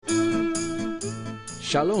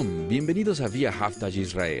Shalom, bienvenidos a Via Haftaj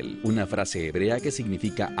Israel, una frase hebrea que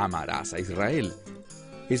significa amarás a Israel.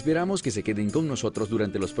 Esperamos que se queden con nosotros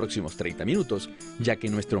durante los próximos 30 minutos, ya que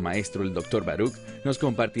nuestro maestro, el Dr. Baruch, nos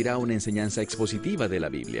compartirá una enseñanza expositiva de la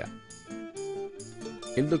Biblia.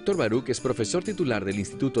 El Dr. Baruch es profesor titular del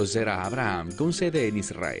Instituto Zera Abraham, con sede en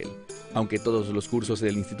Israel. Aunque todos los cursos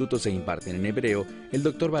del instituto se imparten en hebreo, el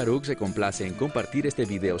Dr. Baruch se complace en compartir este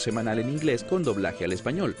video semanal en inglés con doblaje al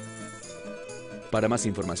español. Para más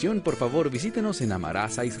información, por favor, visítenos en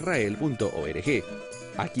amarazaisrael.org.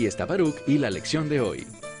 Aquí está Baruch y la lección de hoy.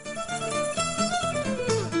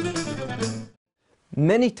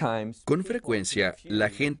 Con frecuencia, la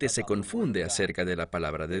gente se confunde acerca de la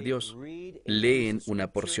palabra de Dios. Leen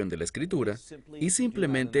una porción de la Escritura y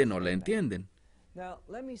simplemente no la entienden.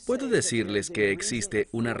 Puedo decirles que existe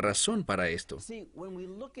una razón para esto.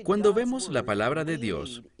 Cuando vemos la palabra de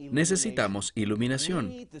Dios, necesitamos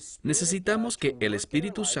iluminación. Necesitamos que el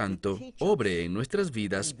Espíritu Santo obre en nuestras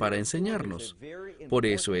vidas para enseñarnos. Por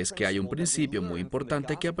eso es que hay un principio muy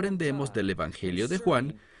importante que aprendemos del Evangelio de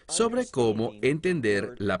Juan sobre cómo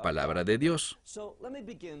entender la palabra de Dios.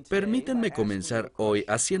 Permítanme comenzar hoy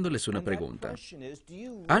haciéndoles una pregunta.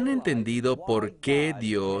 ¿Han entendido por qué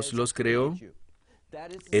Dios los creó?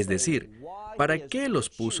 Es decir, ¿para qué los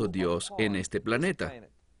puso Dios en este planeta?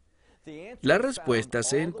 La respuesta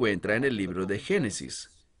se encuentra en el libro de Génesis.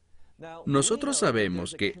 Nosotros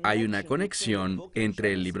sabemos que hay una conexión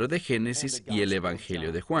entre el libro de Génesis y el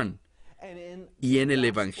Evangelio de Juan. Y en el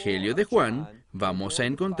Evangelio de Juan vamos a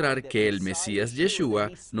encontrar que el Mesías Yeshua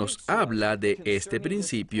nos habla de este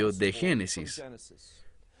principio de Génesis.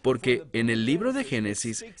 Porque en el libro de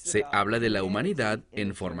Génesis se habla de la humanidad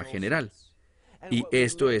en forma general. Y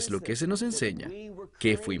esto es lo que se nos enseña,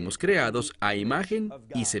 que fuimos creados a imagen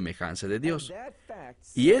y semejanza de Dios.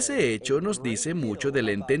 Y ese hecho nos dice mucho del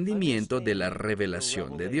entendimiento de la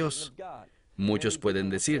revelación de Dios. Muchos pueden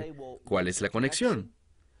decir, ¿cuál es la conexión?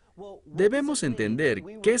 Debemos entender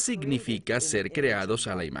qué significa ser creados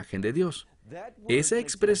a la imagen de Dios. Esa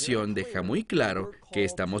expresión deja muy claro que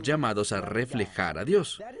estamos llamados a reflejar a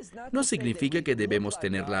Dios. No significa que debemos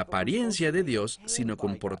tener la apariencia de Dios, sino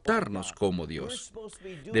comportarnos como Dios.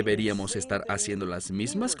 Deberíamos estar haciendo las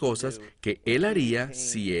mismas cosas que Él haría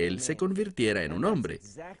si Él se convirtiera en un hombre.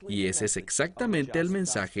 Y ese es exactamente el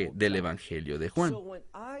mensaje del Evangelio de Juan.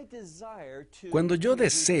 Cuando yo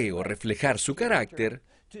deseo reflejar su carácter,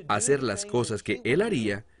 hacer las cosas que Él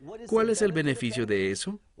haría, ¿cuál es el beneficio de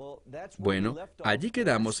eso? Bueno, allí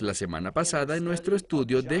quedamos la semana pasada en nuestro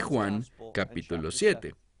estudio de Juan, capítulo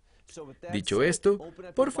 7. Dicho esto,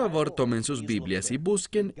 por favor tomen sus Biblias y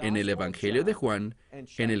busquen en el Evangelio de Juan,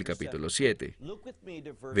 en el capítulo 7.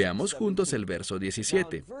 Veamos juntos el verso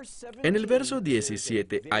 17. En el verso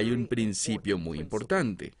 17 hay un principio muy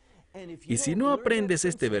importante. Y si no aprendes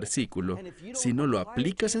este versículo, si no lo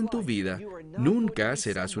aplicas en tu vida, nunca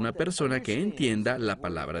serás una persona que entienda la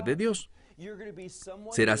palabra de Dios.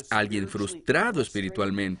 Serás alguien frustrado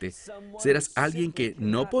espiritualmente. Serás alguien que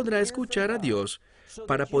no podrá escuchar a Dios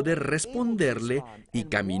para poder responderle y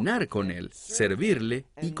caminar con Él, servirle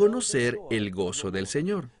y conocer el gozo del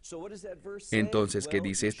Señor. Entonces, ¿qué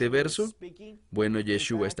dice este verso? Bueno,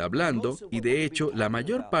 Yeshua está hablando, y de hecho, la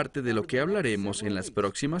mayor parte de lo que hablaremos en las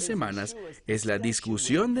próximas semanas es la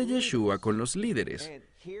discusión de Yeshua con los líderes.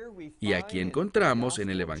 Y aquí encontramos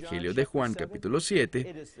en el Evangelio de Juan, capítulo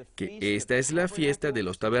 7, que esta es la fiesta de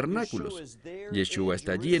los tabernáculos. Yeshua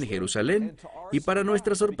está allí en Jerusalén, y para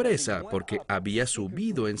nuestra sorpresa, porque había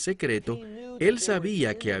subido en secreto, Él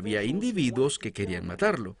sabía que había individuos que querían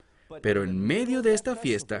matarlo. Pero en medio de esta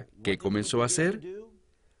fiesta, ¿qué comenzó a hacer?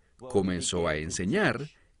 Comenzó a enseñar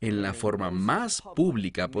en la forma más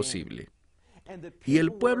pública posible. Y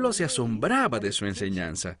el pueblo se asombraba de su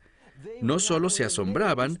enseñanza. No solo se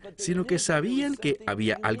asombraban, sino que sabían que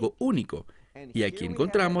había algo único. Y aquí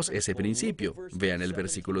encontramos ese principio. Vean el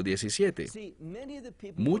versículo 17.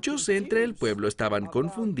 Muchos entre el pueblo estaban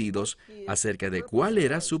confundidos acerca de cuál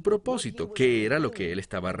era su propósito, qué era lo que él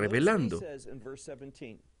estaba revelando.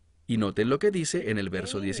 Y noten lo que dice en el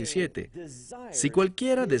verso 17. Si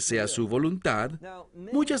cualquiera desea su voluntad,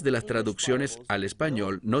 muchas de las traducciones al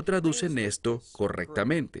español no traducen esto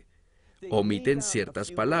correctamente. Omiten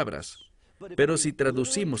ciertas palabras. Pero si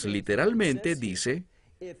traducimos literalmente, dice,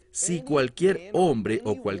 si cualquier hombre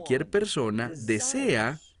o cualquier persona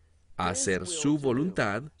desea hacer su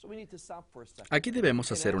voluntad. Aquí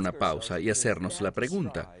debemos hacer una pausa y hacernos la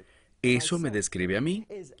pregunta, ¿eso me describe a mí?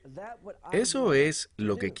 ¿Eso es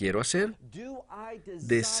lo que quiero hacer?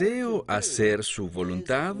 ¿Deseo hacer su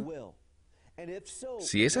voluntad?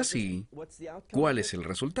 Si es así, ¿cuál es el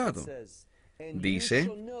resultado? Dice,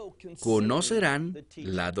 conocerán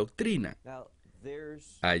la doctrina.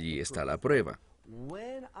 Allí está la prueba.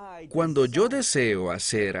 Cuando yo deseo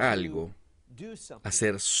hacer algo,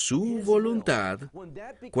 hacer su voluntad,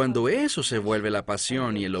 cuando eso se vuelve la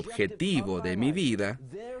pasión y el objetivo de mi vida,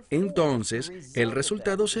 entonces el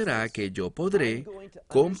resultado será que yo podré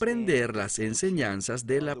comprender las enseñanzas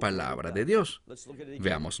de la palabra de Dios.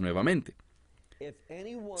 Veamos nuevamente.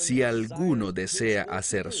 Si alguno desea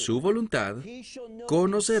hacer su voluntad,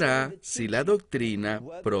 conocerá si la doctrina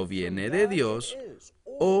proviene de Dios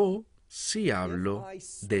o si hablo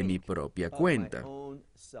de mi propia cuenta.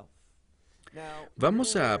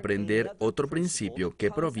 Vamos a aprender otro principio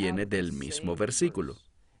que proviene del mismo versículo.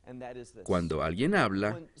 Cuando alguien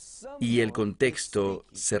habla y el contexto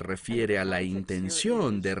se refiere a la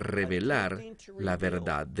intención de revelar la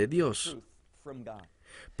verdad de Dios.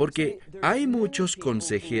 Porque hay muchos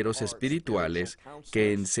consejeros espirituales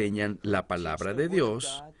que enseñan la palabra de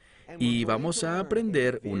Dios y vamos a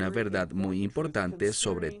aprender una verdad muy importante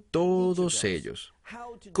sobre todos ellos.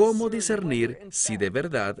 Cómo discernir si de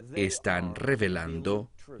verdad están revelando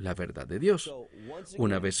la verdad de Dios.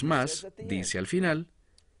 Una vez más, dice al final,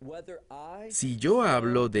 si yo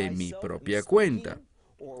hablo de mi propia cuenta,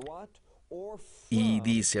 y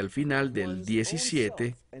dice al final del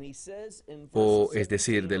 17, o es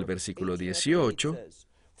decir, del versículo 18,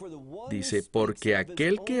 dice, porque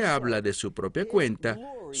aquel que habla de su propia cuenta,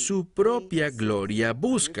 su propia gloria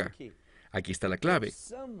busca. Aquí está la clave.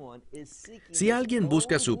 Si alguien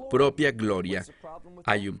busca su propia gloria,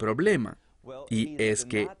 hay un problema, y es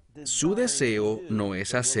que su deseo no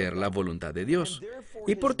es hacer la voluntad de Dios,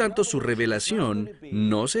 y por tanto su revelación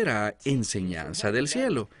no será enseñanza del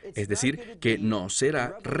cielo, es decir, que no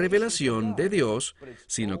será revelación de Dios,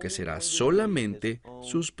 sino que será solamente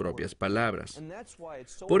sus propias palabras.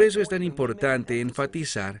 Por eso es tan importante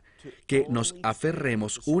enfatizar que nos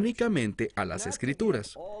aferremos únicamente a las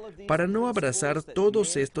Escrituras, para no abrazar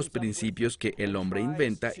todos estos principios que el hombre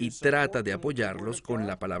inventa y trata de apoyarlos con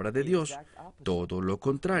la palabra de Dios. Todo lo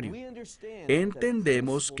contrario.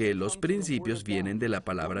 Entendemos que los principios vienen de la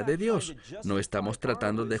palabra de Dios. No estamos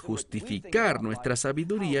tratando de justificar nuestra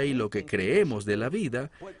sabiduría y lo que creemos de la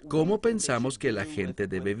vida, cómo pensamos que la gente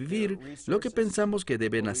debe vivir, lo que pensamos que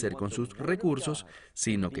deben hacer con sus recursos,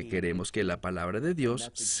 sino que queremos que la palabra de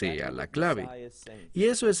Dios sea la clave. Y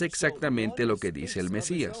eso es exactamente lo que dice el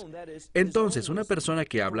Mesías. Entonces, una persona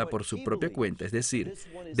que habla por su propia cuenta, es decir,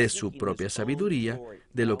 de su propia sabiduría,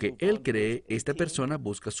 de lo que él cree, esta persona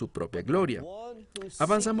busca su propia gloria.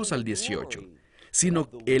 Avanzamos al 18. Sino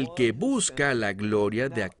el que busca la gloria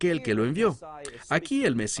de aquel que lo envió. Aquí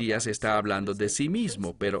el Mesías está hablando de sí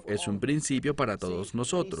mismo, pero es un principio para todos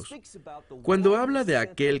nosotros. Cuando habla de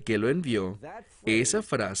aquel que lo envió, esa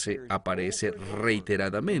frase aparece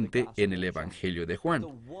reiteradamente en el Evangelio de Juan.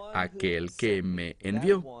 Aquel que me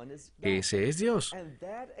envió. Ese es Dios.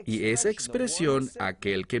 Y esa expresión,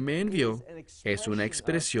 aquel que me envió, es una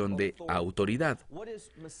expresión de autoridad.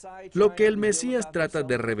 Lo que el Mesías trata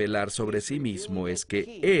de revelar sobre sí mismo es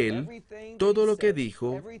que Él, todo lo que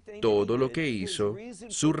dijo, todo lo que hizo,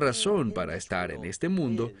 su razón para estar en este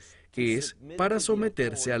mundo, es para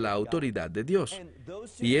someterse a la autoridad de Dios.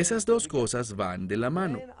 Y esas dos cosas van de la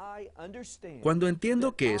mano. Cuando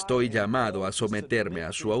entiendo que estoy llamado a someterme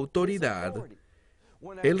a su autoridad,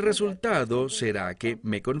 el resultado será que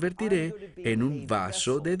me convertiré en un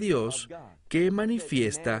vaso de Dios que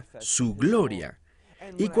manifiesta su gloria.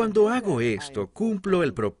 Y cuando hago esto, cumplo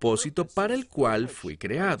el propósito para el cual fui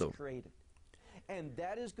creado.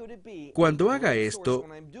 Cuando haga esto,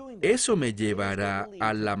 eso me llevará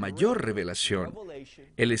a la mayor revelación.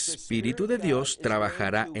 El Espíritu de Dios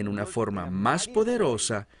trabajará en una forma más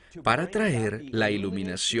poderosa para traer la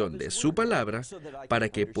iluminación de su palabra para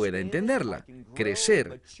que pueda entenderla,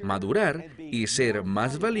 crecer, madurar y ser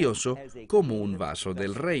más valioso como un vaso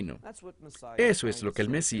del reino. Eso es lo que el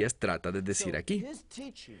Mesías trata de decir aquí.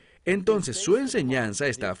 Entonces, su enseñanza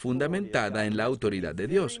está fundamentada en la autoridad de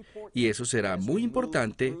Dios, y eso será muy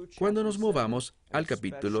importante cuando nos movamos al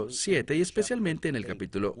capítulo 7 y especialmente en el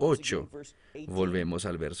capítulo 8. Volvemos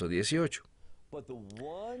al verso 18.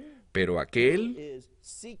 Pero aquel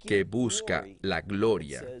que busca la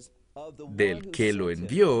gloria del que lo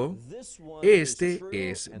envió, este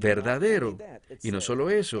es verdadero. Y no solo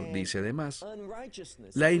eso, dice además,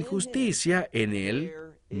 la injusticia en él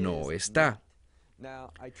no está.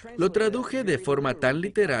 Lo traduje de forma tan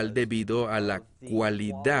literal debido a la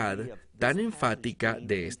cualidad tan enfática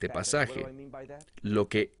de este pasaje. Lo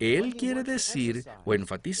que él quiere decir o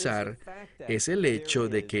enfatizar es el hecho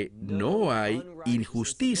de que no hay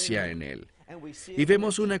injusticia en él. Y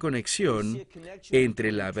vemos una conexión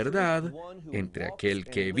entre la verdad, entre aquel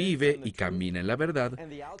que vive y camina en la verdad,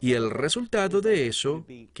 y el resultado de eso,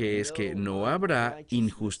 que es que no habrá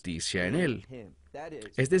injusticia en él.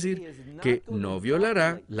 Es decir, que no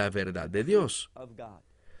violará la verdad de Dios.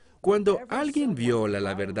 Cuando alguien viola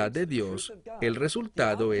la verdad de Dios, el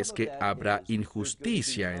resultado es que habrá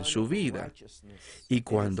injusticia en su vida. Y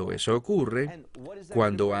cuando eso ocurre,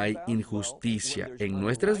 cuando hay injusticia en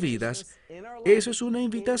nuestras vidas, eso es una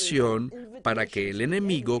invitación para que el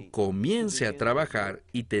enemigo comience a trabajar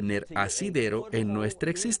y tener asidero en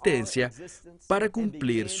nuestra existencia para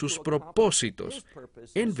cumplir sus propósitos,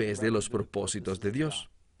 en vez de los propósitos de Dios.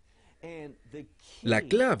 La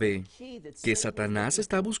clave que Satanás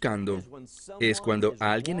está buscando es cuando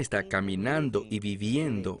alguien está caminando y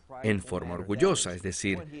viviendo en forma orgullosa, es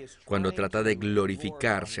decir, cuando trata de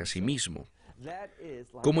glorificarse a sí mismo.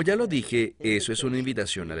 Como ya lo dije, eso es una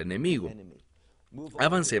invitación al enemigo.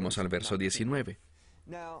 Avancemos al verso 19.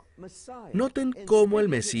 Noten cómo el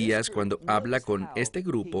Mesías, cuando habla con este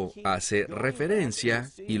grupo, hace referencia,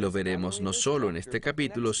 y lo veremos no solo en este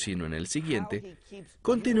capítulo, sino en el siguiente,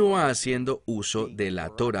 continúa haciendo uso de la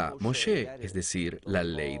Torah Moshe, es decir, la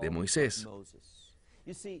ley de Moisés.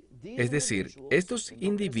 Es decir, estos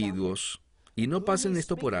individuos, y no pasen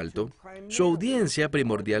esto por alto, su audiencia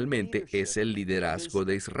primordialmente es el liderazgo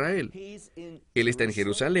de Israel. Él está en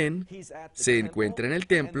Jerusalén, se encuentra en el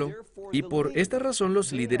templo, y por esta razón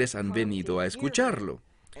los líderes han venido a escucharlo.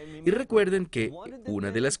 Y recuerden que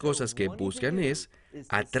una de las cosas que buscan es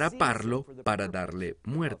atraparlo para darle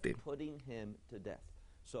muerte.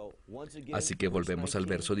 Así que volvemos al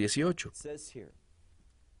verso 18.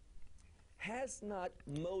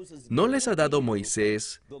 ¿No les ha dado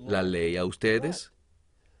Moisés la ley a ustedes?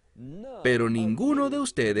 Pero ninguno de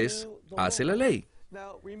ustedes hace la ley.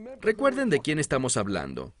 Recuerden de quién estamos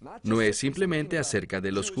hablando. No es simplemente acerca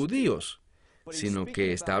de los judíos, sino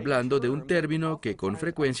que está hablando de un término que con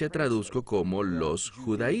frecuencia traduzco como los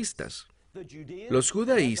judaístas. Los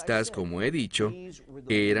judaístas, como he dicho,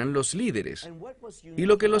 eran los líderes, y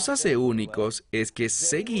lo que los hace únicos es que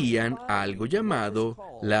seguían algo llamado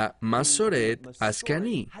la Masoret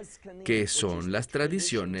Ashkaní, que son las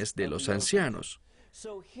tradiciones de los ancianos.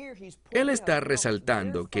 Él está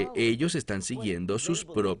resaltando que ellos están siguiendo sus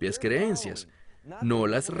propias creencias, no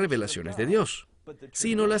las revelaciones de Dios,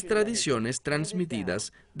 sino las tradiciones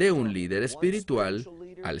transmitidas de un líder espiritual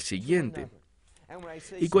al siguiente.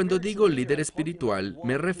 Y cuando digo líder espiritual,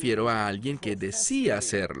 me refiero a alguien que decía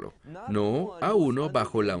hacerlo, no a uno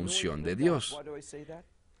bajo la unción de Dios.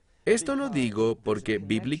 Esto lo digo porque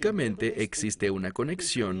bíblicamente existe una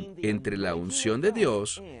conexión entre la unción de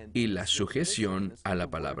Dios y la sujeción a la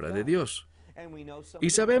palabra de Dios. Y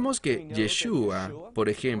sabemos que Yeshua, por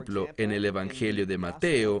ejemplo, en el Evangelio de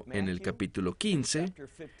Mateo, en el capítulo 15,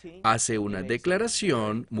 hace una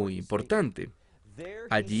declaración muy importante.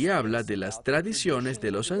 Allí habla de las tradiciones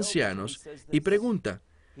de los ancianos y pregunta,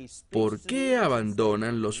 ¿por qué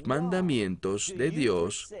abandonan los mandamientos de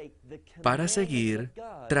Dios para seguir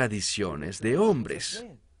tradiciones de hombres?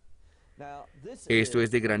 Esto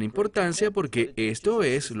es de gran importancia porque esto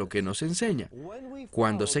es lo que nos enseña.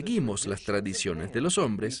 Cuando seguimos las tradiciones de los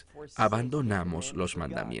hombres, abandonamos los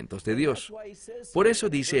mandamientos de Dios. Por eso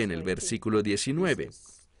dice en el versículo 19,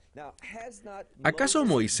 ¿acaso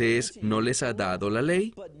Moisés no les ha dado la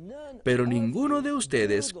ley? Pero ninguno de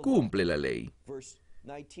ustedes cumple la ley.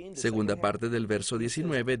 Segunda parte del verso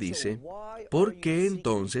 19 dice, ¿por qué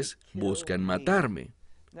entonces buscan matarme?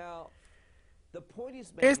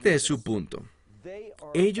 Este es su punto.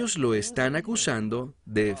 Ellos lo están acusando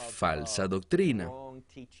de falsa doctrina.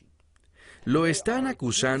 Lo están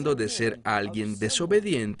acusando de ser alguien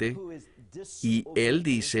desobediente y él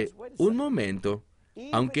dice, un momento,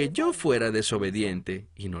 aunque yo fuera desobediente,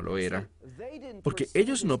 y no lo era, porque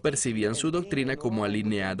ellos no percibían su doctrina como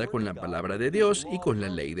alineada con la palabra de Dios y con la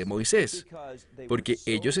ley de Moisés, porque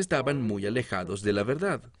ellos estaban muy alejados de la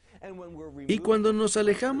verdad. Y cuando nos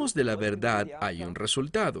alejamos de la verdad hay un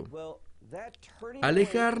resultado.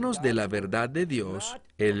 Alejarnos de la verdad de Dios,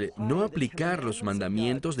 el no aplicar los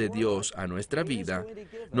mandamientos de Dios a nuestra vida,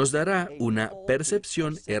 nos dará una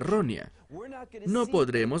percepción errónea. No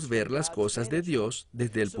podremos ver las cosas de Dios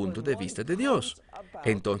desde el punto de vista de Dios.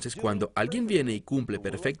 Entonces, cuando alguien viene y cumple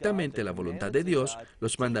perfectamente la voluntad de Dios,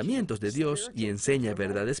 los mandamientos de Dios y enseña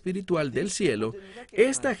verdad espiritual del cielo,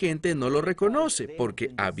 esta gente no lo reconoce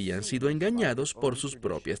porque habían sido engañados por sus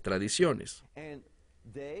propias tradiciones.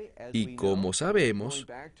 Y como sabemos,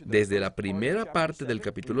 desde la primera parte del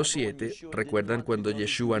capítulo 7, ¿recuerdan cuando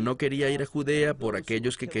Yeshua no quería ir a Judea por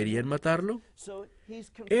aquellos que querían matarlo?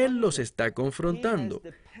 Él los está confrontando.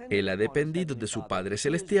 Él ha dependido de su Padre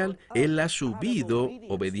Celestial. Él ha subido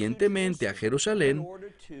obedientemente a Jerusalén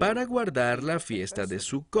para guardar la fiesta de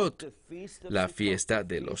Sukkot, la fiesta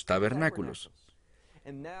de los tabernáculos.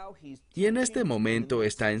 Y en este momento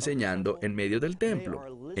está enseñando en medio del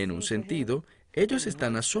templo. En un sentido, ellos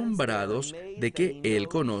están asombrados de que Él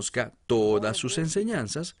conozca todas sus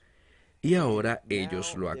enseñanzas, y ahora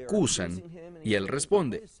ellos lo acusan. Y Él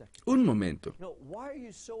responde, un momento,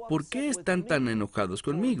 ¿por qué están tan enojados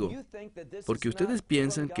conmigo? Porque ustedes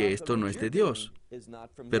piensan que esto no es de Dios,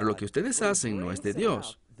 pero lo que ustedes hacen no es de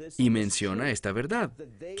Dios. Y menciona esta verdad,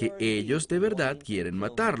 que ellos de verdad quieren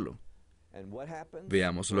matarlo.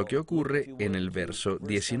 Veamos lo que ocurre en el verso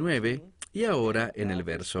 19 y ahora en el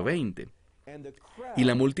verso 20. Y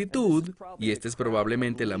la multitud, y esta es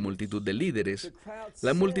probablemente la multitud de líderes,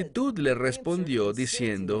 la multitud le respondió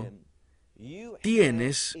diciendo,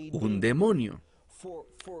 tienes un demonio,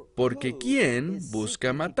 porque ¿quién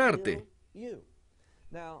busca matarte?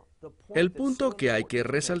 El punto que hay que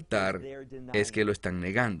resaltar es que lo están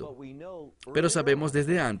negando. Pero sabemos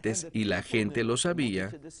desde antes, y la gente lo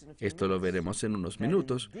sabía, esto lo veremos en unos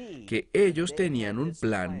minutos, que ellos tenían un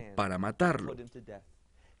plan para matarlo,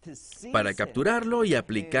 para capturarlo y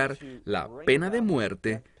aplicar la pena de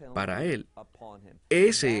muerte para él.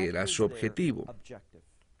 Ese era su objetivo.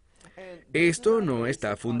 Esto no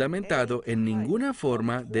está fundamentado en ninguna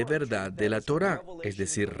forma de verdad de la Torá, es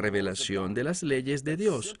decir, revelación de las leyes de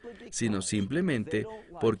Dios, sino simplemente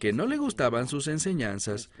porque no le gustaban sus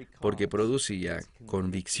enseñanzas, porque producía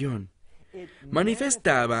convicción.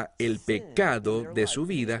 Manifestaba el pecado de su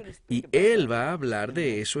vida, y Él va a hablar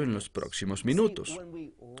de eso en los próximos minutos.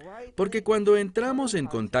 Porque cuando entramos en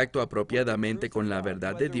contacto apropiadamente con la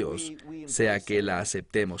verdad de Dios, sea que la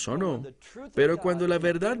aceptemos o no, pero cuando la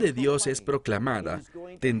verdad de Dios es proclamada,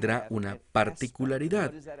 tendrá una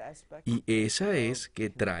particularidad, y esa es que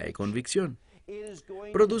trae convicción.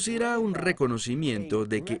 Producirá un reconocimiento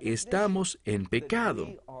de que estamos en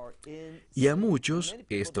pecado, y a muchos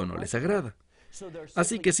esto no les agrada.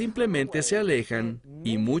 Así que simplemente se alejan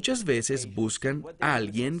y muchas veces buscan a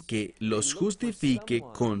alguien que los justifique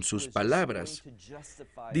con sus palabras,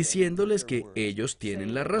 diciéndoles que ellos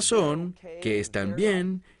tienen la razón, que están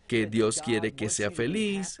bien, que Dios quiere que sea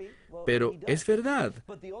feliz, pero es verdad.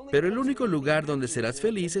 Pero el único lugar donde serás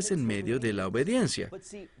feliz es en medio de la obediencia.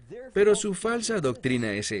 Pero su falsa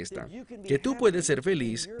doctrina es esta, que tú puedes ser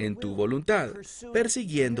feliz en tu voluntad,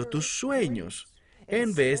 persiguiendo tus sueños,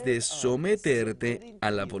 en vez de someterte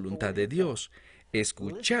a la voluntad de Dios,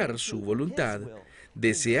 escuchar su voluntad,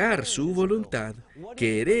 desear su voluntad,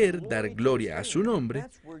 querer dar gloria a su nombre.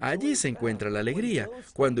 Allí se encuentra la alegría,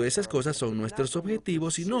 cuando esas cosas son nuestros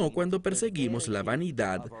objetivos y no cuando perseguimos la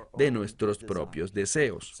vanidad de nuestros propios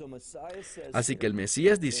deseos. Así que el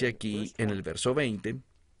Mesías dice aquí en el verso 20,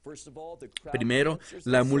 primero,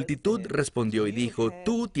 la multitud respondió y dijo,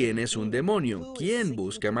 tú tienes un demonio, ¿quién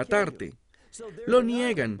busca matarte? Lo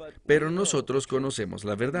niegan, pero nosotros conocemos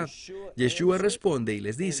la verdad. Yeshua responde y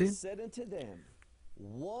les dice,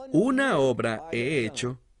 una obra he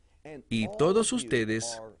hecho y todos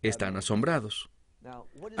ustedes están asombrados.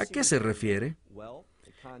 ¿A qué se refiere?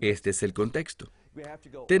 Este es el contexto.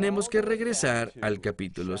 Tenemos que regresar al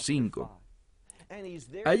capítulo 5.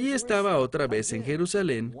 Allí estaba otra vez en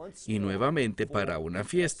Jerusalén y nuevamente para una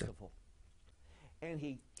fiesta.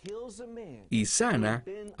 Y sana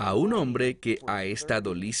a un hombre que ha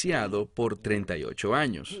estado lisiado por 38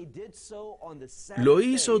 años. Lo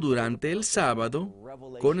hizo durante el sábado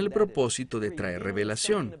con el propósito de traer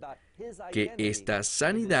revelación. Que esta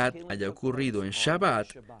sanidad haya ocurrido en Shabbat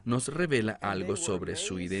nos revela algo sobre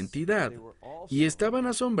su identidad. Y estaban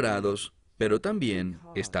asombrados, pero también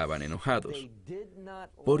estaban enojados,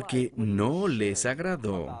 porque no les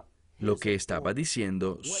agradó lo que estaba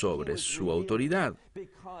diciendo sobre su autoridad,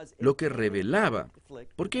 lo que revelaba,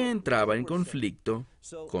 porque entraba en conflicto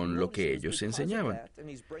con lo que ellos enseñaban.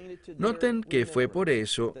 Noten que fue por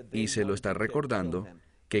eso, y se lo está recordando,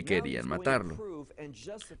 que querían matarlo.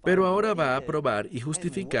 Pero ahora va a probar y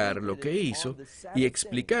justificar lo que hizo y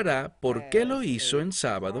explicará por qué lo hizo en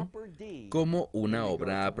sábado como una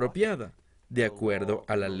obra apropiada, de acuerdo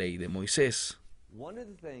a la ley de Moisés.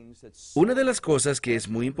 Una de las cosas que es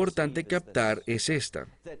muy importante captar es esta.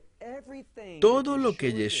 Todo lo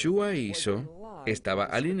que Yeshua hizo estaba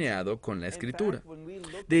alineado con la Escritura.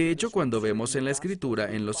 De hecho, cuando vemos en la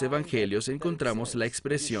Escritura, en los Evangelios, encontramos la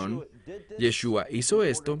expresión, Yeshua hizo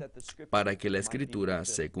esto para que la Escritura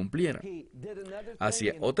se cumpliera.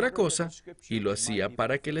 Hacía otra cosa y lo hacía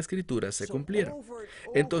para que la Escritura se cumpliera.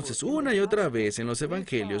 Entonces, una y otra vez en los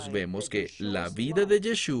Evangelios vemos que la vida de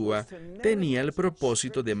Yeshua tenía el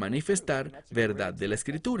propósito de manifestar verdad de la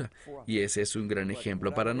Escritura. Y ese es un gran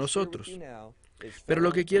ejemplo para nosotros. Pero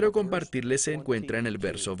lo que quiero compartirles se encuentra en el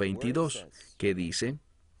verso 22, que dice,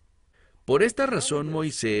 por esta razón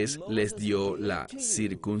Moisés les dio la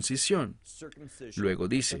circuncisión. Luego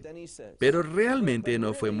dice, pero realmente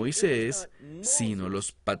no fue Moisés, sino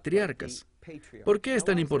los patriarcas. ¿Por qué es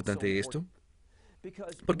tan importante esto?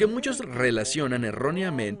 Porque muchos relacionan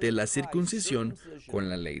erróneamente la circuncisión con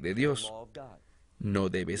la ley de Dios. No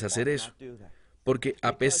debes hacer eso. Porque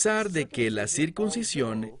a pesar de que la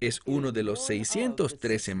circuncisión es uno de los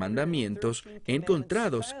 613 mandamientos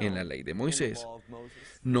encontrados en la ley de Moisés,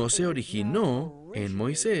 no se originó en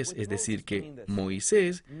Moisés, es decir, que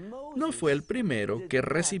Moisés no fue el primero que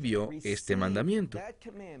recibió este mandamiento.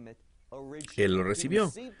 Él lo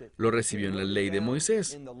recibió en la ley de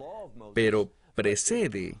Moisés, pero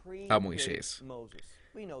precede a Moisés.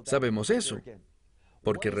 Sabemos eso.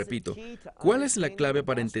 Porque, repito, ¿cuál es la clave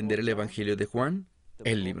para entender el Evangelio de Juan?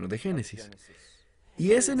 El libro de Génesis.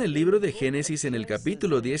 Y es en el libro de Génesis, en el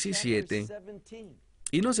capítulo 17,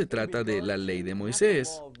 y no se trata de la ley de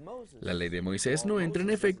Moisés. La ley de Moisés no entra en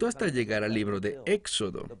efecto hasta llegar al libro de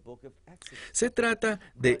Éxodo. Se trata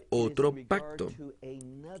de otro pacto,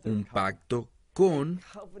 un pacto con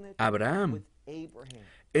Abraham.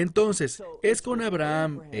 Entonces, es con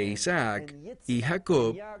Abraham e Isaac y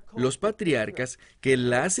Jacob, los patriarcas, que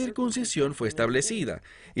la circuncisión fue establecida.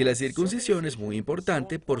 Y la circuncisión es muy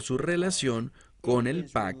importante por su relación con el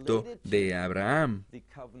pacto de Abraham.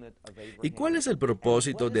 ¿Y cuál es el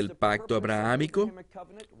propósito del pacto abrahámico?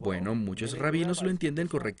 Bueno, muchos rabinos lo entienden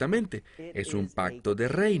correctamente. Es un pacto de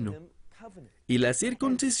reino. Y la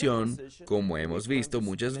circuncisión, como hemos visto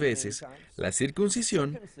muchas veces, la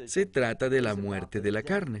circuncisión se trata de la muerte de la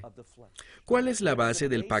carne. ¿Cuál es la base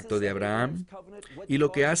del pacto de Abraham? ¿Y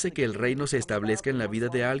lo que hace que el reino se establezca en la vida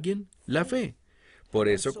de alguien? La fe. Por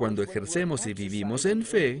eso, cuando ejercemos y vivimos en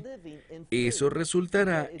fe, eso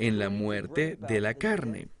resultará en la muerte de la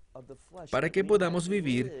carne, para que podamos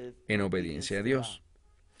vivir en obediencia a Dios.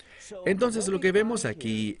 Entonces, lo que vemos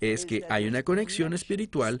aquí es que hay una conexión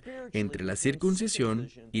espiritual entre la circuncisión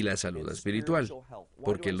y la salud espiritual.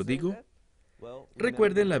 ¿Por qué lo digo?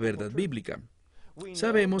 Recuerden la verdad bíblica.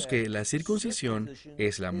 Sabemos que la circuncisión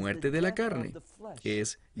es la muerte de la carne,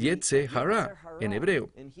 es Yetze Hara en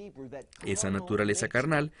hebreo, esa naturaleza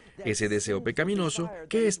carnal, ese deseo pecaminoso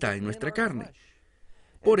que está en nuestra carne.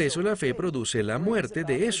 Por eso la fe produce la muerte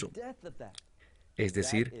de eso, es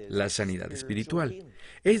decir, la sanidad espiritual.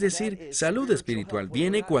 Es decir, salud espiritual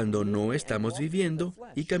viene cuando no estamos viviendo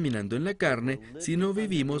y caminando en la carne, sino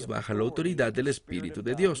vivimos bajo la autoridad del Espíritu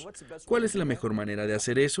de Dios. ¿Cuál es la mejor manera de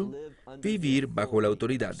hacer eso? Vivir bajo la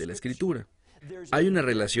autoridad de la Escritura. Hay una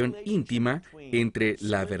relación íntima entre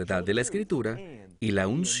la verdad de la Escritura y la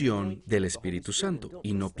unción del Espíritu Santo,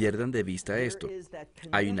 y no pierdan de vista esto.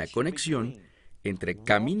 Hay una conexión entre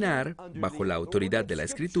caminar bajo la autoridad de la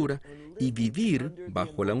Escritura y vivir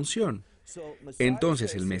bajo la unción.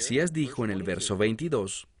 Entonces el Mesías dijo en el verso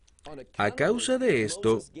 22, a causa de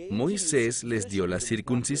esto, Moisés les dio la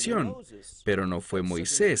circuncisión, pero no fue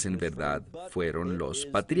Moisés en verdad, fueron los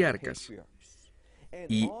patriarcas.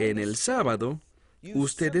 Y en el sábado,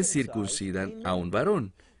 ustedes circuncidan a un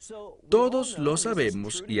varón. Todos lo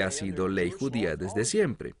sabemos y ha sido ley judía desde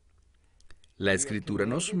siempre. La Escritura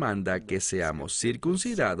nos manda que seamos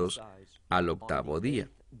circuncidados al octavo día.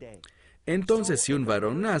 Entonces, si un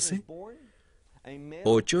varón nace,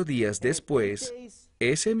 8 días después,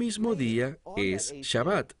 ese mismo día es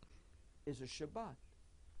Shabbat.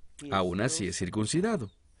 Aún así es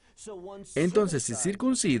circuncidado. Entonces se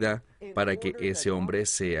circuncida para que ese hombre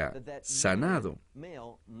sea sanado.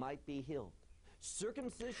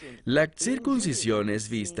 La circuncisión es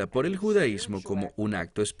vista por el judaísmo como un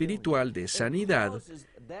acto espiritual de sanidad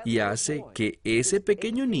y hace que ese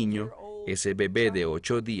pequeño niño, ese bebé de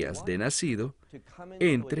 8 días de nacido,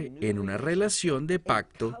 entre en una relación de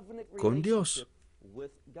pacto con Dios.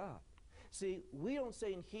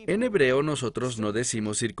 En hebreo nosotros no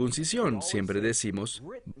decimos circuncisión, siempre decimos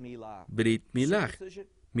Brit Milah.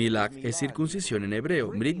 Milah es circuncisión en hebreo.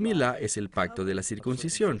 Brit Milah es el pacto de la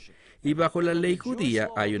circuncisión. Y bajo la ley judía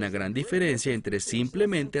hay una gran diferencia entre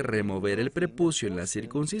simplemente remover el prepucio en la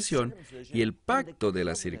circuncisión y el pacto de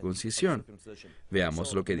la circuncisión.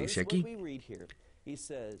 Veamos lo que dice aquí.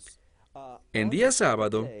 En día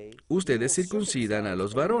sábado, ustedes circuncidan a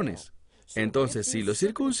los varones. Entonces, si los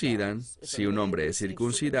circuncidan, si un hombre es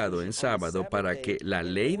circuncidado en sábado para que la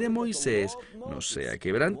ley de Moisés no sea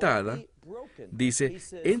quebrantada, dice,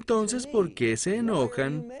 entonces, ¿por qué se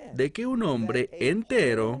enojan de que un hombre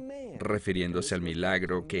entero, refiriéndose al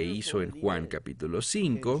milagro que hizo en Juan capítulo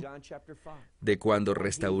 5, de cuando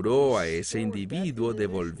restauró a ese individuo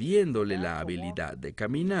devolviéndole la habilidad de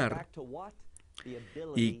caminar?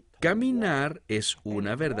 Y caminar es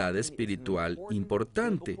una verdad espiritual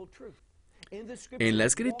importante. En la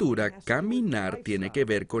Escritura, caminar tiene que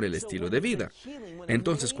ver con el estilo de vida.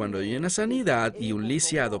 Entonces, cuando hay una sanidad y un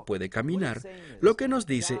lisiado puede caminar, lo que nos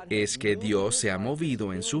dice es que Dios se ha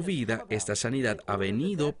movido en su vida, esta sanidad ha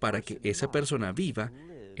venido para que esa persona viva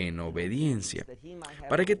en obediencia,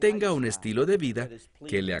 para que tenga un estilo de vida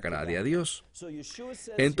que le agrade a Dios.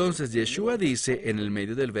 Entonces Yeshua dice en el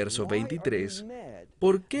medio del verso 23,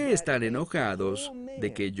 ¿por qué están enojados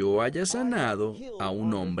de que yo haya sanado a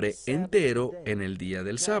un hombre entero en el día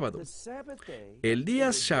del sábado? El día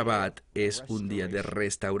Shabbat es un día de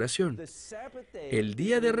restauración. El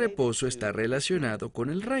día de reposo está relacionado con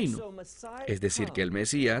el reino. Es decir, que el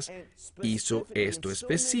Mesías hizo esto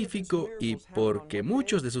específico y porque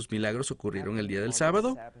muchos de sus milagros ocurrieron el día del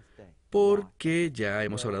sábado, porque ya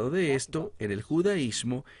hemos hablado de esto en el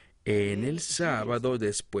judaísmo, en el sábado,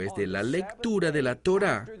 después de la lectura de la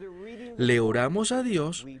Torá, le oramos a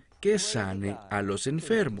Dios que sane a los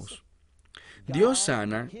enfermos. Dios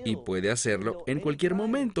sana y puede hacerlo en cualquier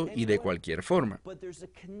momento y de cualquier forma.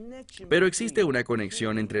 Pero existe una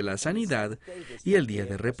conexión entre la sanidad y el día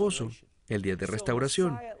de reposo, el día de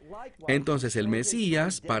restauración. Entonces el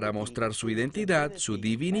Mesías, para mostrar su identidad, su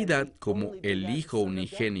divinidad como el Hijo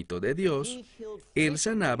unigénito de Dios, Él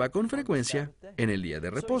sanaba con frecuencia en el día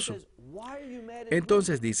de reposo.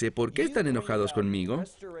 Entonces dice, ¿por qué están enojados conmigo?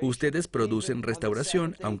 Ustedes producen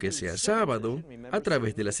restauración, aunque sea sábado, a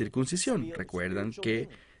través de la circuncisión. Recuerdan que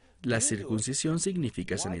la circuncisión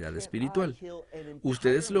significa sanidad espiritual.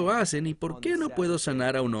 Ustedes lo hacen, ¿y por qué no puedo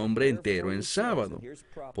sanar a un hombre entero en sábado?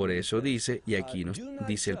 Por eso dice, y aquí nos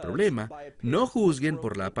dice el problema, no juzguen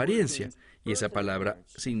por la apariencia, y esa palabra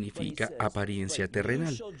significa apariencia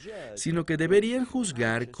terrenal, sino que deberían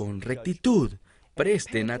juzgar con rectitud.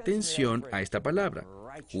 Presten atención a esta palabra,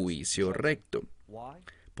 juicio recto.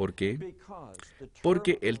 ¿Por qué?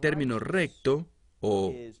 Porque el término recto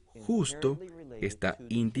o justo está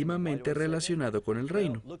íntimamente relacionado con el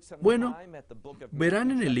reino. Bueno,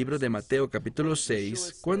 verán en el libro de Mateo capítulo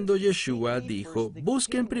 6, cuando Yeshua dijo,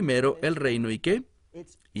 busquen primero el reino y ¿qué?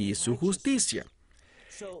 Y su justicia.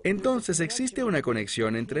 Entonces existe una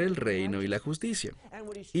conexión entre el reino y la justicia.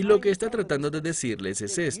 Y lo que está tratando de decirles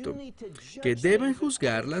es esto, que deben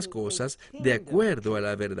juzgar las cosas de acuerdo a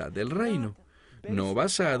la verdad del reino, no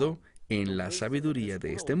basado en la sabiduría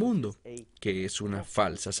de este mundo, que es una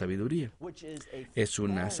falsa sabiduría. Es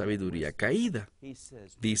una sabiduría caída.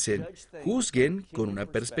 Dicen, juzguen con una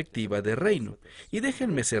perspectiva de reino. Y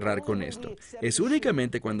déjenme cerrar con esto. Es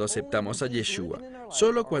únicamente cuando aceptamos a Yeshua,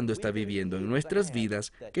 solo cuando está viviendo en nuestras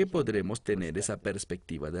vidas, que podremos tener esa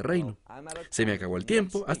perspectiva de reino. Se me acabó el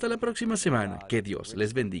tiempo. Hasta la próxima semana. Que Dios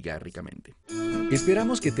les bendiga ricamente.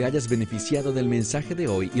 Esperamos que te hayas beneficiado del mensaje de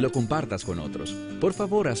hoy y lo compartas con otros. Por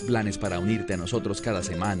favor, haz planes para unirte a nosotros cada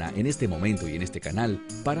semana en este momento y en este canal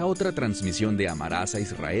para otra transmisión de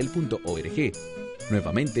amarasaisrael.org.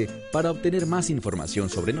 Nuevamente, para obtener más información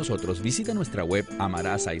sobre nosotros, visita nuestra web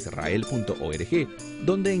amarasaisrael.org,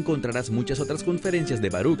 donde encontrarás muchas otras conferencias de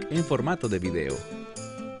Baruch en formato de video.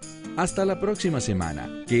 Hasta la próxima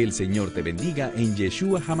semana. Que el Señor te bendiga en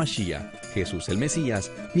Yeshua HaMashiach, Jesús el Mesías,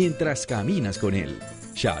 mientras caminas con Él.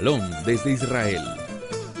 Shalom desde Israel.